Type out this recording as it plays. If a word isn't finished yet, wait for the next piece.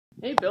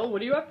Hey Bill,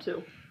 what are you up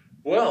to?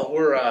 Well,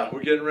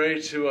 we're getting ready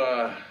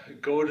to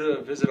go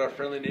to visit our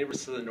friendly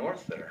neighbors to the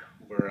north there.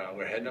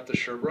 We're heading up to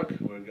Sherbrooke.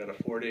 We've got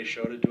a 4-day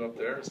show to do up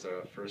there. It's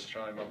the first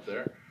time up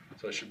there,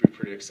 so it should be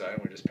pretty exciting.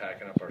 We're just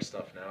packing up our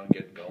stuff now and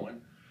getting going.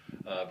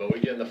 But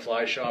we're getting the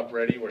fly shop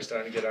ready. We're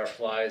starting to get our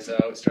flies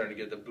out, starting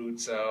to get the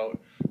boots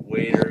out,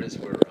 waders.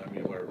 We're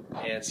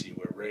antsy.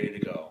 We're ready to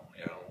go.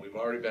 You know, we've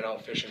already been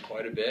out fishing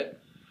quite a bit.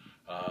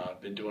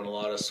 Been doing a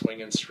lot of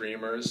swinging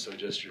streamers, so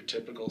just your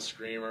typical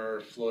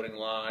streamer, floating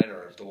line,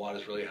 or if the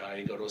water's really high,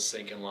 you go to a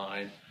sinking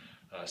line.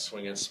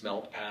 Swinging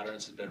smelt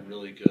patterns has been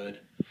really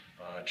good.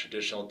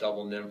 Traditional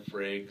double nymph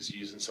rigs,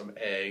 using some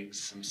eggs,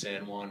 some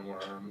San Juan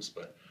worms,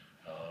 but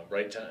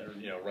right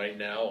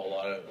now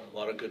a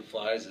lot of good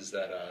flies is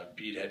that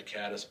beadhead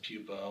caddis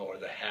pupa or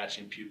the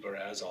hatching pupa,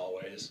 as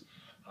always.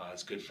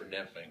 It's good for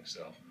nymphing.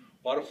 So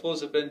water flows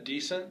have been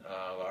decent.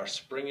 Our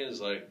spring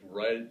is like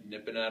right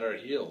nipping at our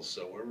heels,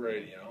 so we're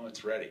ready. You know,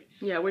 it's ready.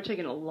 Yeah, we're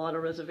taking a lot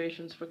of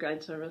reservations for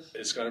guide service.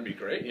 It's going to be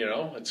great. You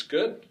know, it's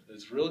good.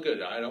 It's real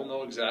good. I don't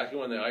know exactly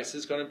when the ice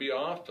is going to be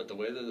off, but the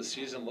way that the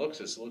season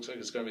looks, it looks like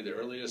it's going to be the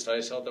earliest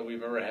ice out that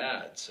we've ever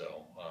had.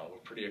 So we're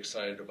pretty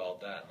excited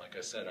about that. And like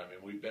I said, I mean,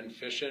 we've been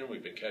fishing.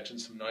 We've been catching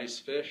some nice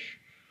fish.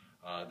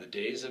 The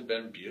days have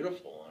been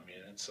beautiful. I mean,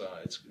 it's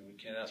we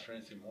can't ask for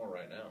anything more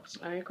right now. So,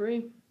 I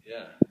agree.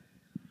 yeah.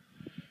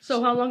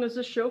 So how long is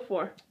this show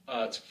for?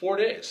 It's 4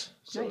 days.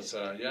 So nice.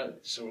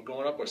 So we're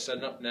going up. We're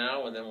setting up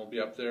now, and then we'll be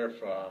up there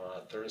from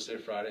Thursday,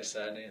 Friday,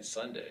 Saturday, and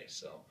Sunday.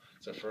 So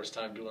it's our first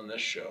time doing this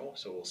show.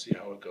 So we'll see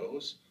how it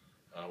goes.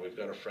 We've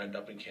got a friend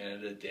up in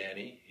Canada,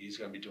 Danny. He's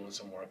going to be doing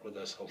some work with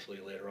us, hopefully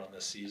later on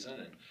this season,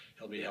 and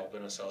he'll be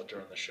helping us out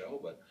during the show.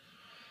 But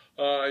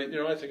I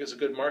think it's a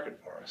good market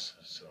for us.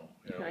 So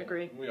I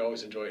agree. We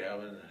always enjoy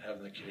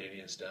having the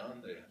Canadians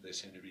down. They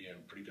seem to be in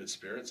pretty good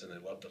spirits, and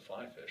they love to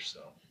fly fish.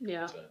 So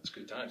yeah, it's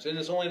good times. And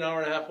it's only an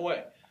hour and a half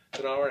away. It's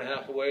an hour and a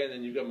half away, and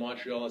then you've got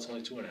Montreal. It's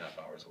only 2.5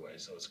 hours away.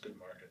 So it's a good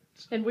market.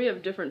 So. And we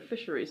have different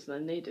fisheries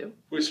than they do.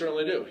 We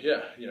certainly do.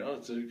 Yeah,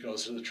 it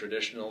goes to the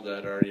traditional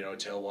that are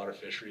tailwater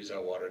fisheries.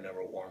 Our water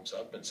never warms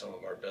up, and some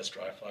of our best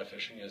dry fly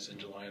fishing is in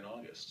July and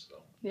August. So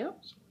yeah.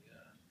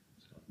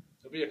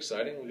 It'll be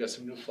exciting. We've got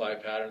some new fly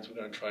patterns we're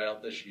going to try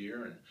out this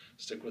year and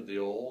stick with the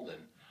old and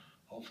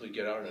hopefully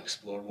get out and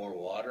explore more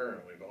water.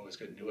 And we've always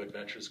got new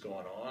adventures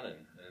going on, and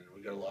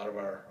we got a lot of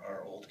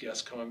our old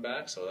guests coming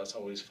back, so that's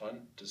always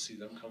fun to see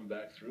them come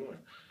back through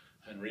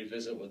and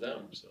revisit with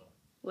them. So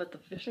let the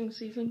fishing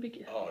season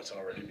begin. Oh, it's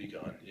already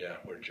begun. Yeah,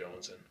 we're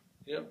jonesing.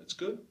 Yep, it's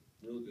good.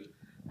 Real good.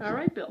 All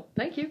right, Bill.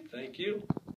 Thank you. Thank you.